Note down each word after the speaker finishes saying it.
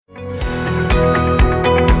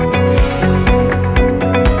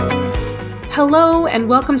Hello, and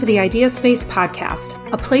welcome to the Idea Space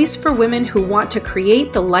podcast, a place for women who want to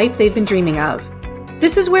create the life they've been dreaming of.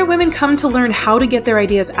 This is where women come to learn how to get their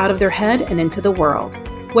ideas out of their head and into the world.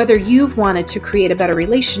 Whether you've wanted to create a better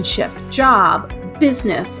relationship, job,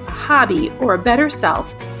 business, a hobby, or a better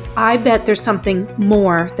self, I bet there's something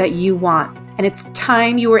more that you want, and it's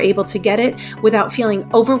time you were able to get it without feeling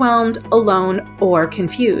overwhelmed, alone, or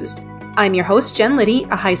confused. I'm your host, Jen Liddy,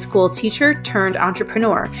 a high school teacher turned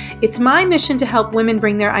entrepreneur. It's my mission to help women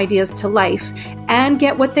bring their ideas to life and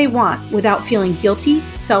get what they want without feeling guilty,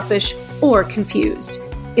 selfish, or confused.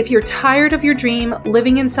 If you're tired of your dream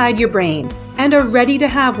living inside your brain and are ready to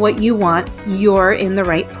have what you want, you're in the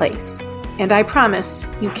right place. And I promise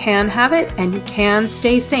you can have it and you can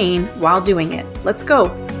stay sane while doing it. Let's go.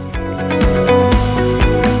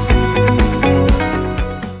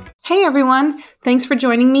 Hey everyone, thanks for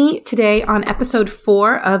joining me today on episode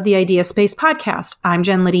 4 of the Idea Space podcast. I'm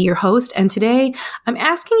Jen Liddy, your host, and today I'm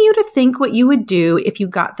asking you to think what you would do if you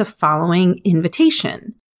got the following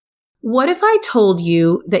invitation. What if I told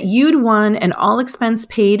you that you'd won an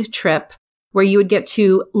all-expense-paid trip where you would get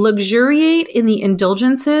to luxuriate in the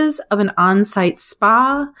indulgences of an on-site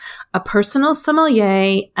spa, a personal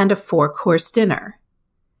sommelier, and a 4-course dinner?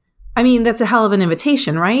 I mean, that's a hell of an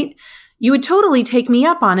invitation, right? You would totally take me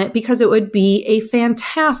up on it because it would be a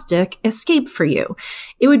fantastic escape for you.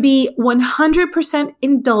 It would be 100%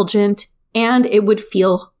 indulgent and it would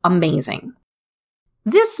feel amazing.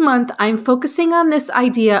 This month, I'm focusing on this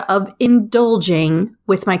idea of indulging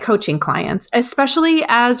with my coaching clients, especially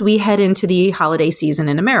as we head into the holiday season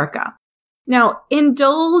in America. Now,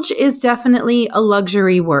 indulge is definitely a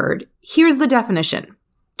luxury word. Here's the definition: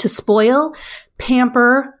 to spoil,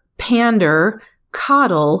 pamper, pander,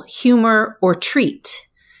 coddle, humor, or treat.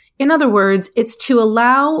 In other words, it's to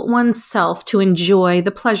allow oneself to enjoy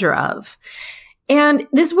the pleasure of. And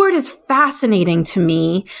this word is fascinating to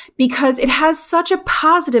me because it has such a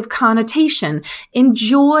positive connotation.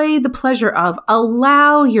 Enjoy the pleasure of,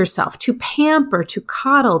 allow yourself to pamper, to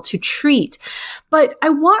coddle, to treat. But I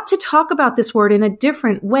want to talk about this word in a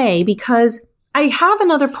different way because I have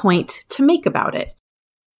another point to make about it.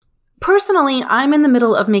 Personally, I'm in the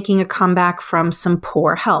middle of making a comeback from some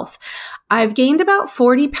poor health. I've gained about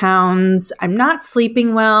 40 pounds, I'm not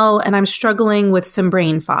sleeping well, and I'm struggling with some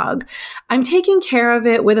brain fog. I'm taking care of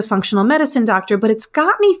it with a functional medicine doctor, but it's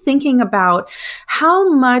got me thinking about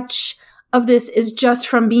how much of this is just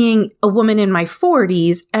from being a woman in my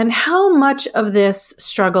 40s and how much of this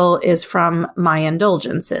struggle is from my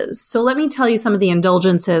indulgences. So let me tell you some of the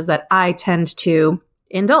indulgences that I tend to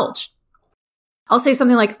indulge. I'll say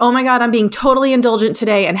something like, oh my God, I'm being totally indulgent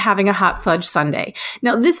today and having a hot fudge sundae.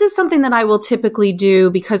 Now, this is something that I will typically do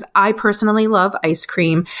because I personally love ice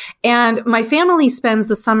cream and my family spends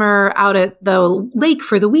the summer out at the lake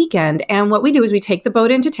for the weekend. And what we do is we take the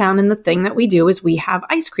boat into town and the thing that we do is we have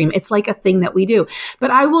ice cream. It's like a thing that we do.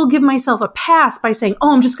 But I will give myself a pass by saying,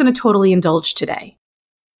 oh, I'm just going to totally indulge today.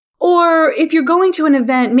 Or if you're going to an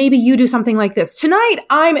event, maybe you do something like this. Tonight,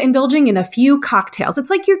 I'm indulging in a few cocktails.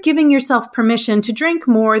 It's like you're giving yourself permission to drink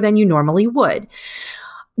more than you normally would.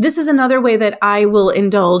 This is another way that I will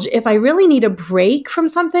indulge. If I really need a break from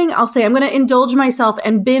something, I'll say I'm going to indulge myself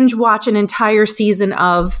and binge watch an entire season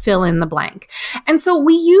of fill in the blank. And so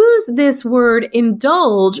we use this word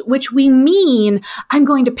indulge, which we mean I'm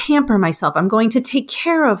going to pamper myself. I'm going to take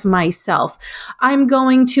care of myself. I'm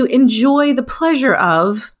going to enjoy the pleasure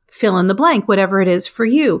of fill in the blank, whatever it is for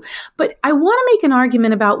you. But I want to make an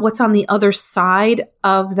argument about what's on the other side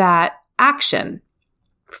of that action.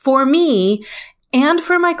 For me and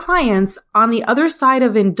for my clients, on the other side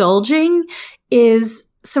of indulging is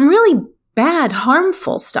some really bad,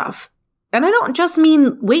 harmful stuff. And I don't just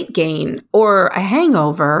mean weight gain or a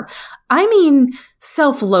hangover. I mean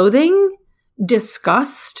self-loathing,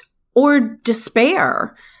 disgust, or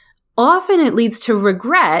despair. Often it leads to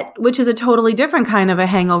regret, which is a totally different kind of a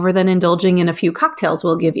hangover than indulging in a few cocktails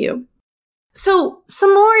will give you. So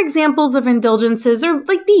some more examples of indulgences are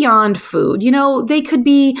like beyond food. You know, they could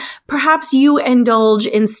be perhaps you indulge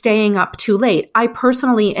in staying up too late. I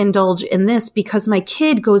personally indulge in this because my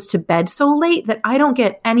kid goes to bed so late that I don't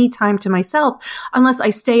get any time to myself unless I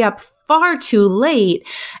stay up far too late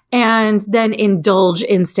and then indulge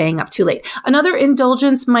in staying up too late. Another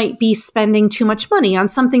indulgence might be spending too much money on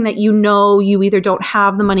something that you know you either don't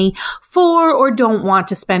have the money for or don't want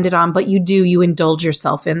to spend it on, but you indulge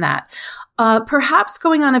yourself in that. Perhaps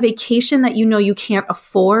going on a vacation that you know you can't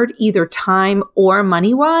afford either time or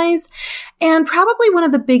money-wise. And probably one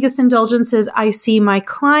of the biggest indulgences I see my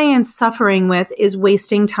clients suffering with is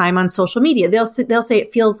wasting time on social media. They'll say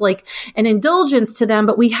it feels like an indulgence to them,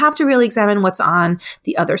 but we have to really examine what's on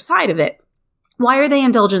the other side of it. Why are they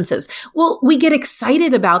indulgences? Well, we get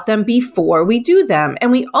excited about them before we do them.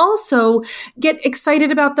 And we also get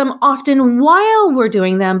excited about them often while we're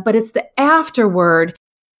doing them, but it's the afterward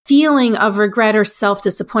feeling of regret or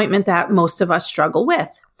self-disappointment that most of us struggle with.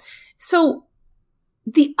 So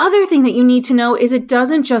the other thing that you need to know is it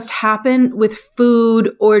doesn't just happen with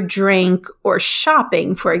food or drink or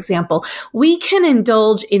shopping, for example. We can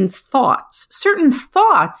indulge in thoughts. Certain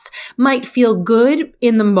thoughts might feel good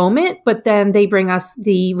in the moment, but then they bring us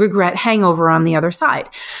the regret hangover on the other side.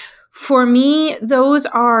 For me, those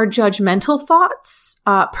are judgmental thoughts,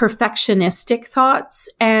 perfectionistic thoughts,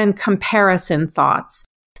 and comparison thoughts.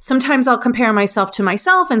 Sometimes I'll compare myself to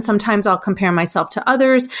myself, and sometimes I'll compare myself to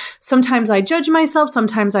others. Sometimes I judge myself,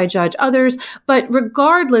 sometimes I judge others. But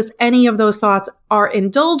regardless, any of those thoughts are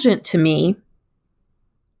indulgent to me.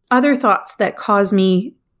 Other thoughts that cause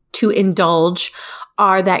me to indulge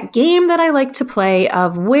are that game that I like to play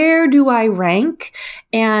of where do I rank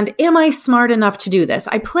and am I smart enough to do this?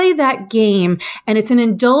 I play that game and it's an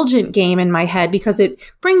indulgent game in my head because it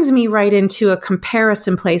brings me right into a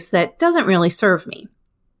comparison place that doesn't really serve me.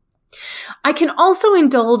 I can also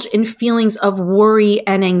indulge in feelings of worry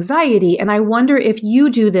and anxiety, and I wonder if you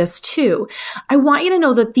do this too. I want you to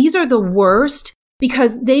know that these are the worst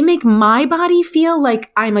because they make my body feel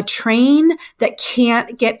like I'm a train that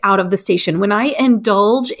can't get out of the station. When I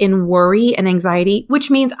indulge in worry and anxiety, which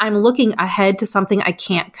means I'm looking ahead to something I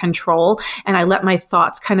can't control, and I let my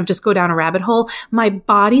thoughts kind of just go down a rabbit hole, my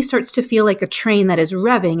body starts to feel like a train that is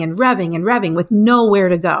revving and revving and revving with nowhere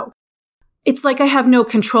to go. It's like I have no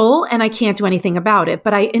control and I can't do anything about it,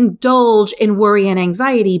 but I indulge in worry and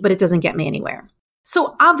anxiety, but it doesn't get me anywhere.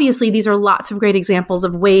 So obviously these are lots of great examples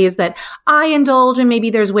of ways that I indulge, and maybe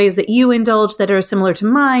there's ways that you indulge that are similar to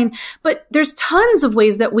mine, but there's tons of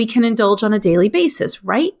ways that we can indulge on a daily basis,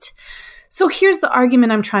 right? So here's the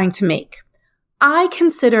argument I'm trying to make. I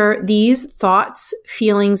consider these thoughts,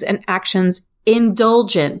 feelings, and actions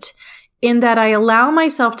indulgent in that I allow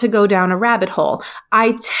myself to go down a rabbit hole.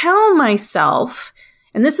 I tell myself,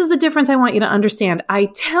 and this is the difference I want you to understand,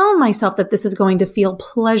 I tell myself that this is going to feel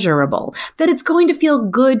pleasurable, that it's going to feel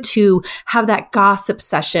good to have that gossip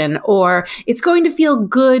session, or it's going to feel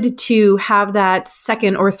good to have that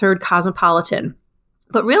second or third Cosmopolitan.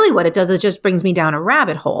 But really what it does is just brings me down a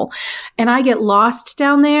rabbit hole, and I get lost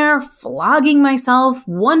down there, flogging myself,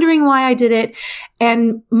 wondering why I did it.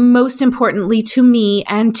 And most importantly to me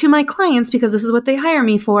and to my clients, because this is what they hire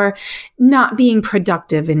me for, not being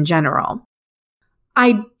productive in general.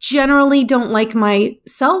 I generally don't like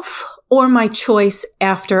myself or my choice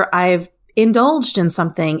after I've indulged in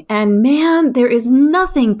something. And man, there is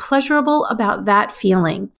nothing pleasurable about that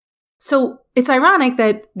feeling. So it's ironic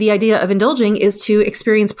that the idea of indulging is to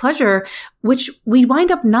experience pleasure, which we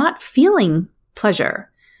wind up not feeling pleasure.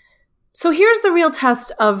 So here's the real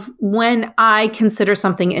test of when I consider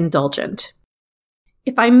something indulgent.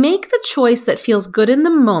 If I make the choice that feels good in the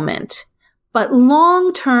moment, but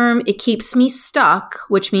long term it keeps me stuck,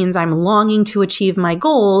 which means I'm longing to achieve my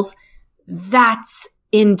goals, that's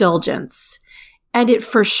indulgence. And it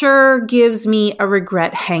for sure gives me a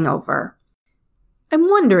regret hangover. I'm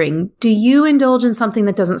wondering, do you indulge in something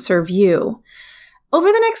that doesn't serve you? Over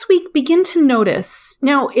the next week, begin to notice.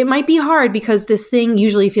 Now, it might be hard because this thing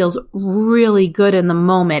usually feels really good in the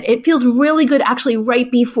moment. It feels really good actually right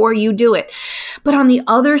before you do it. But on the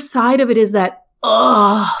other side of it is that,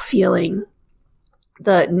 feeling.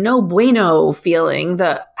 The no bueno feeling.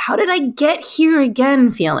 The how did I get here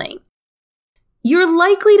again feeling. You're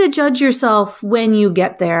likely to judge yourself when you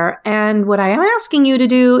get there, and what I am asking you to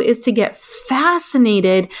do is to get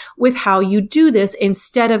fascinated with how you do this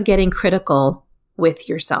instead of getting critical with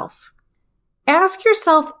yourself. Ask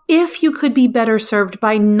yourself if you could be better served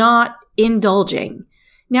by not indulging.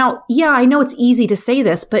 Now, yeah, I know it's easy to say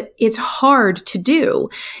this, but it's hard to do.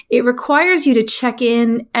 It requires you to check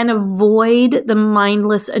in and avoid the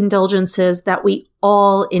mindless indulgences that we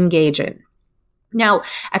all engage in. Now,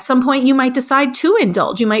 at some point, you might decide to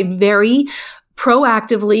indulge. You might very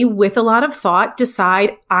proactively, with a lot of thought,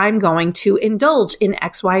 decide, I'm going to indulge in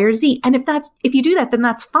X, Y, or Z. And if you do that, then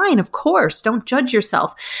that's fine. Of course, don't judge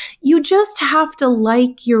yourself. You just have to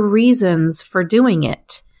like your reasons for doing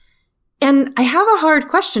it. And I have a hard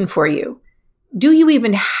question for you. Do you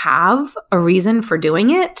even have a reason for doing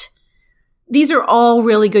it? These are all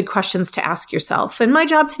really good questions to ask yourself. And my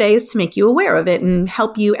job today is to make you aware of it and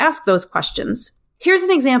help you ask those questions. Here's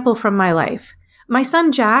an example from my life. My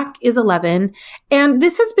son Jack is 11, and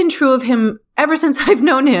this has been true of him ever since I've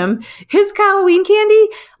known him. His Halloween candy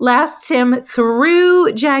lasts him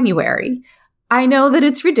through January. I know that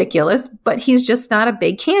it's ridiculous, but he's just not a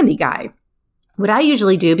big candy guy. What I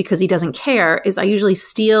usually do, because he doesn't care, is I usually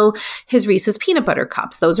steal his Reese's peanut butter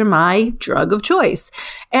cups. Those are my drug of choice.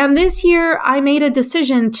 And this year, I made a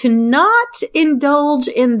decision to not indulge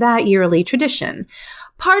in that yearly tradition.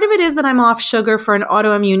 Part of it is that I'm off sugar for an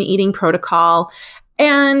autoimmune eating protocol.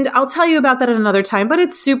 And I'll tell you about that at another time, but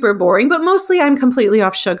it's super boring. But mostly I'm completely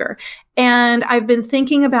off sugar. And I've been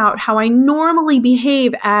thinking about how I normally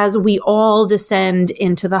behave as we all descend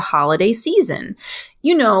into the holiday season.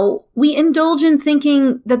 You know, we indulge in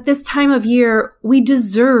thinking that this time of year we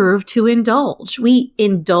deserve to indulge. We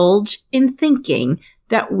indulge in thinking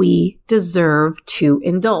that we deserve to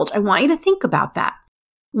indulge. I want you to think about that.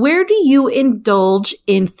 Where do you indulge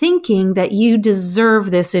in thinking that you deserve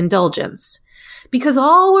this indulgence? Because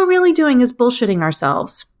all we're really doing is bullshitting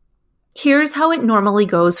ourselves. Here's how it normally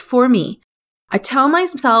goes for me. I tell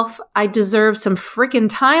myself I deserve some frickin'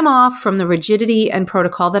 time off from the rigidity and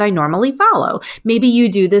protocol that I normally follow. Maybe you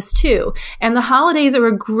do this too. And the holidays are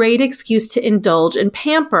a great excuse to indulge and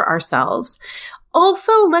pamper ourselves.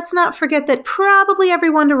 Also, let's not forget that probably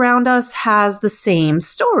everyone around us has the same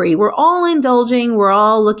story. We're all indulging. We're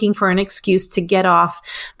all looking for an excuse to get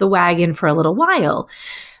off the wagon for a little while.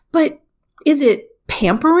 But is it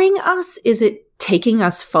pampering us? Is it taking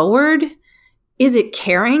us forward? Is it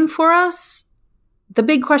caring for us? The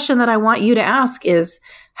big question that I want you to ask is,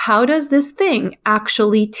 how does this thing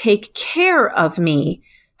actually take care of me?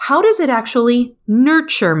 How does it actually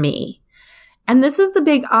nurture me? And this is the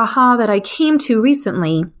big aha that I came to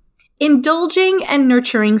recently. Indulging and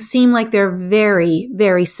nurturing seem like they're very,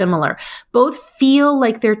 very similar. Both feel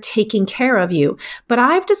like they're taking care of you. But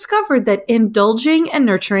I've discovered that indulging and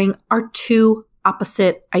nurturing are two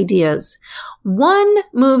opposite ideas. One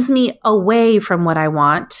moves me away from what I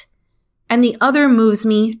want, and the other moves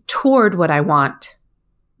me toward what I want.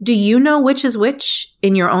 Do you know which is which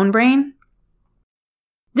in your own brain?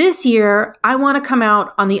 This year, I want to come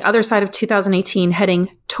out on the other side of 2018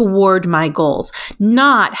 heading toward my goals,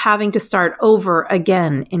 not having to start over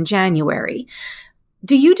again in January.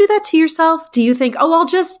 Do you do that to yourself? Do you think, oh, I'll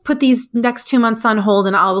just put these next 2 months on hold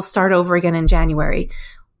and I will start over again in January?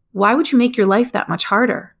 Why would you make your life that much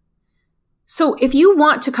harder? So if you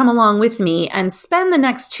want to come along with me and spend the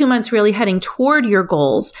next 2 months really heading toward your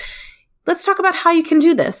goals, let's talk about how you can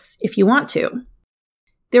do this if you want to.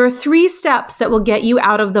 There are 3 steps that will get you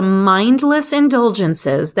out of the mindless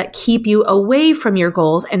indulgences that keep you away from your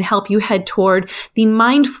goals and help you head toward the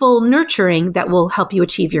mindful nurturing that will help you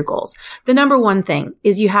achieve your goals. The number one thing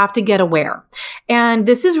is you have to get aware. And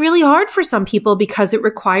this is really hard for some people because it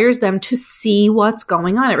requires them to see what's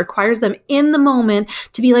going on. It requires them in the moment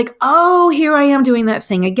to be like, oh, here I am doing that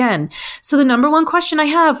thing again. So the number one question I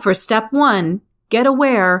have for step 1, get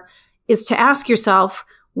aware, is to ask yourself,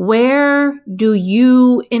 where do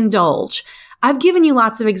you indulge? I've given you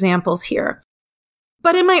lots of examples here.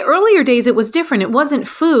 But in my earlier days, it was different. It wasn't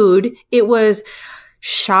food. It was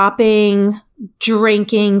shopping,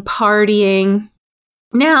 drinking, partying.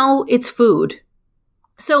 Now it's food.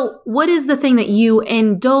 So what is the thing that you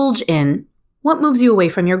indulge in? What moves you away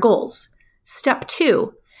from your goals? Step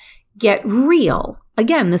 2, get real.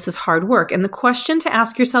 Again, this is hard work. And the question to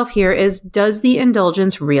ask yourself here is, does the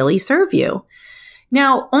indulgence really serve you?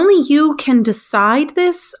 Now, only you can decide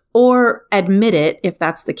this or admit it, if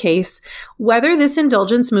that's the case, whether this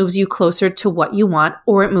indulgence moves you closer to what you want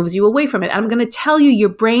or it moves you away from it. I'm going to tell you, your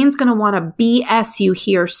brain's going to want to BS you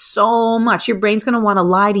here so much. Your brain's going to want to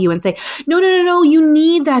lie to you and say, no, you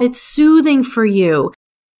need that. It's soothing for you.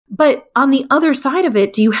 But on the other side of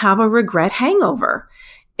it, do you have a regret hangover?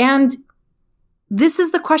 And this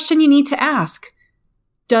is the question you need to ask.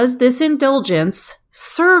 Does this indulgence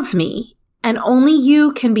serve me? And only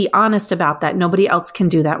you can be honest about that. Nobody else can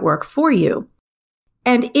do that work for you.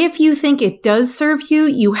 And if you think it does serve you,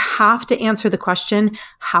 you have to answer the question,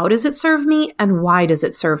 how does it serve me and why does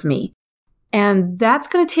it serve me? And that's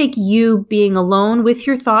going to take you being alone with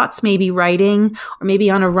your thoughts, maybe writing, or maybe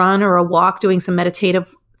on a run or a walk, doing some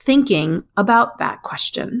meditative thinking about that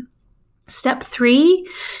question. Step 3,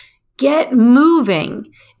 get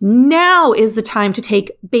moving. Now is the time to take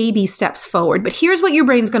baby steps forward. But here's what your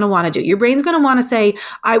brain's going to want to do. Your brain's going to want to say,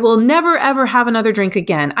 I will never, ever have another drink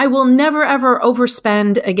again. I will never, ever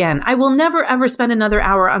overspend again. I will never, ever spend another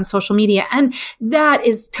hour on social media. And that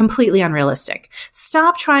is completely unrealistic.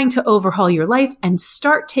 Stop trying to overhaul your life and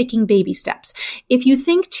start taking baby steps. If you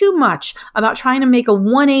think too much about trying to make a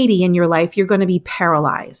 180 in your life, you're going to be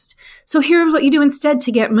paralyzed. So here's what you do instead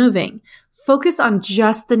to get moving. Focus on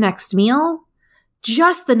just the next meal,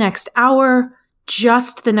 just the next hour,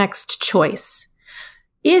 just the next choice.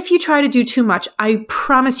 If you try to do too much, I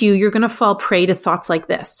promise you're going to fall prey to thoughts like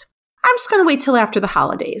this. I'm just going to wait till after the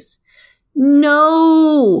holidays.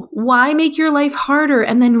 No. Why make your life harder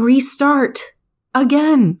and then restart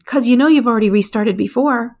again? Because you know you've already restarted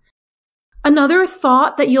before. Another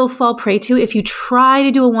thought that you'll fall prey to if you try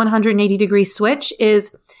to do a 180-degree switch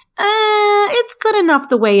is, it's good enough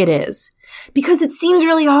the way it is. Because it seems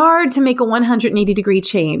really hard to make a 180-degree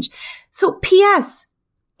change. So P.S.,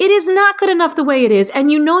 it is not good enough the way it is.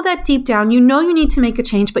 And you know that deep down, you know you need to make a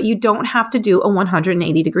change, but you don't have to do a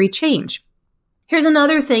 180-degree change. Here's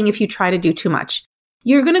another thing if you try to do too much.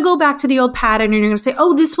 You're going to go back to the old pattern and you're going to say,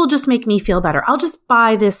 oh, this will just make me feel better. I'll just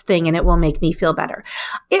buy this thing and it will make me feel better.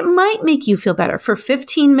 It might make you feel better for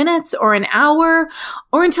 15 minutes or an hour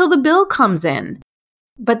or until the bill comes in.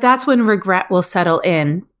 But that's when regret will settle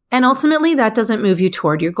in. And ultimately, that doesn't move you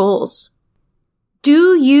toward your goals.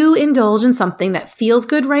 Do you indulge in something that feels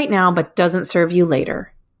good right now but doesn't serve you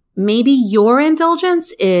later? Maybe your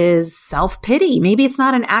indulgence is self-pity. Maybe it's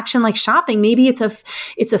not an action like shopping. Maybe it's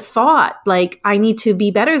a thought like I need to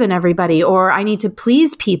be better than everybody or I need to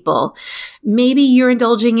please people. Maybe you're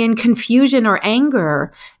indulging in confusion or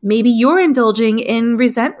anger. Maybe you're indulging in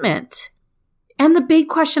resentment. And the big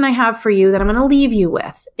question I have for you that I'm going to leave you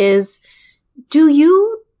with is, do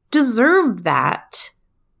you deserve that?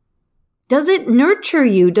 Does it nurture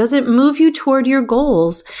you? Does it move you toward your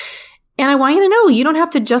goals? And I want you to know you don't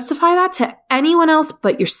have to justify that to anyone else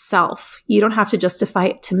but yourself. You don't have to justify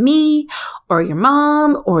it to me or your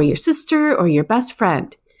mom or your sister or your best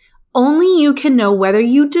friend. Only you can know whether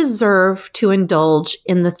you deserve to indulge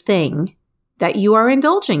in the thing that you are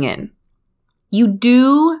indulging in. You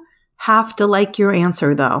do have to like your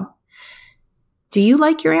answer, though. Do you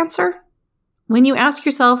like your answer? When you ask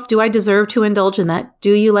yourself, do I deserve to indulge in that?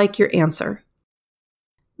 Do you like your answer?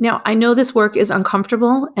 Now, I know this work is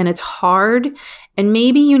uncomfortable and it's hard, and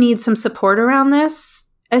maybe you need some support around this,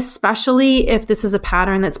 especially if this is a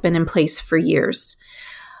pattern that's been in place for years.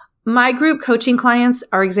 My group coaching clients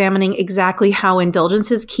are examining exactly how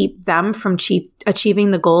indulgences keep them from achieving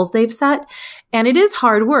the goals they've set. And it is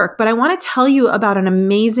hard work, but I want to tell you about an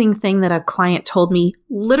amazing thing that a client told me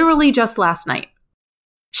literally just last night.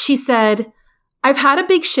 She said, I've had a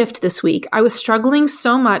big shift this week. I was struggling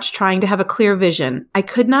so much trying to have a clear vision. I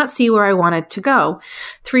could not see where I wanted to go.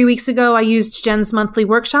 3 weeks ago, I used Jen's monthly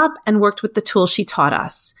workshop and worked with the tools she taught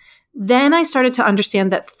us. Then I started to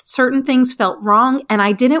understand that certain things felt wrong and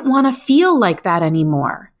I didn't want to feel like that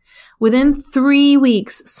anymore. Within 3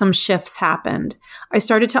 weeks, some shifts happened. I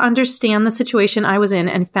started to understand the situation I was in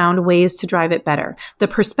and found ways to drive it better. The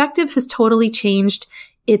perspective has totally changed.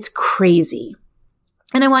 It's crazy.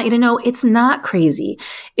 And I want you to know it's not crazy.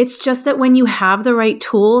 It's just that when you have the right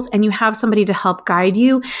tools and you have somebody to help guide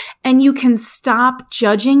you and you can stop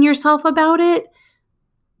judging yourself about it,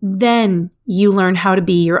 then you learn how to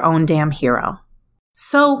be your own damn hero.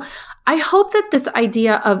 So I hope that this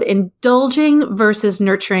idea of indulging versus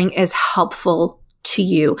nurturing is helpful to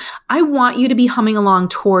you. I want you to be humming along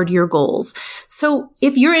toward your goals. So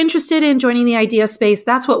if you're interested in joining the Idea Space,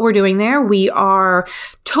 that's what we're doing there. We are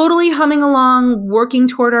totally humming along, working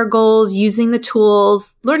toward our goals, using the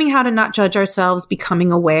tools, learning how to not judge ourselves,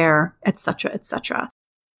 becoming aware, etc., etc.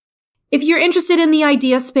 If you're interested in the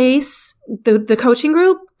Idea Space, the coaching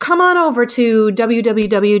group, come on over to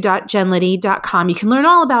www.jenliddy.com. You can learn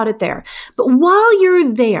all about it there. But while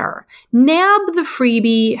you're there, nab the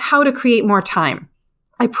freebie, How to Create More Time.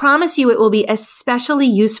 I promise you it will be especially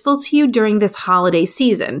useful to you during this holiday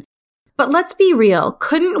season. But let's be real,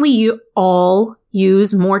 couldn't we all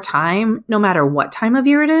use more time, no matter what time of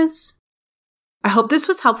year it is? I hope this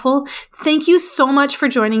was helpful. Thank you so much for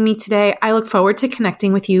joining me today. I look forward to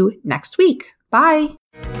connecting with you next week. Bye.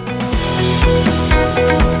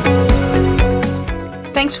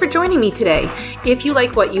 Thanks for joining me today. If you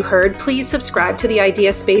like what you heard, please subscribe to the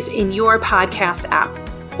Idea Space in your podcast app.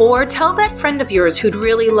 Or tell that friend of yours who'd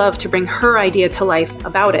really love to bring her idea to life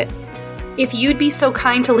about it. If you'd be so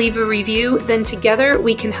kind to leave a review, then together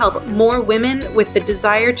we can help more women with the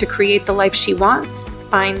desire to create the life she wants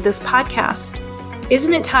find this podcast.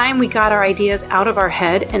 Isn't it time we got our ideas out of our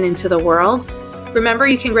head and into the world? Remember,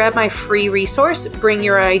 you can grab my free resource, Bring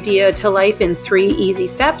Your Idea to Life in 3 Easy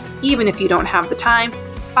Steps, even if you don't have the time,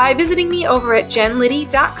 by visiting me over at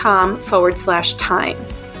jenliddy.com/time.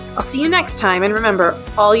 I'll see you next time, and remember,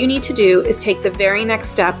 all you need to do is take the very next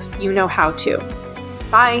step you know how to.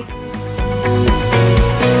 Bye.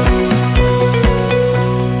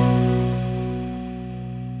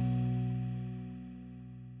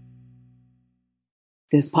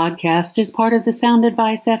 This podcast is part of the Sound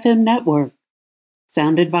Advice FM network.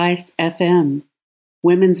 Sound Advice FM.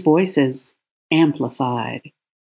 Women's voices amplified.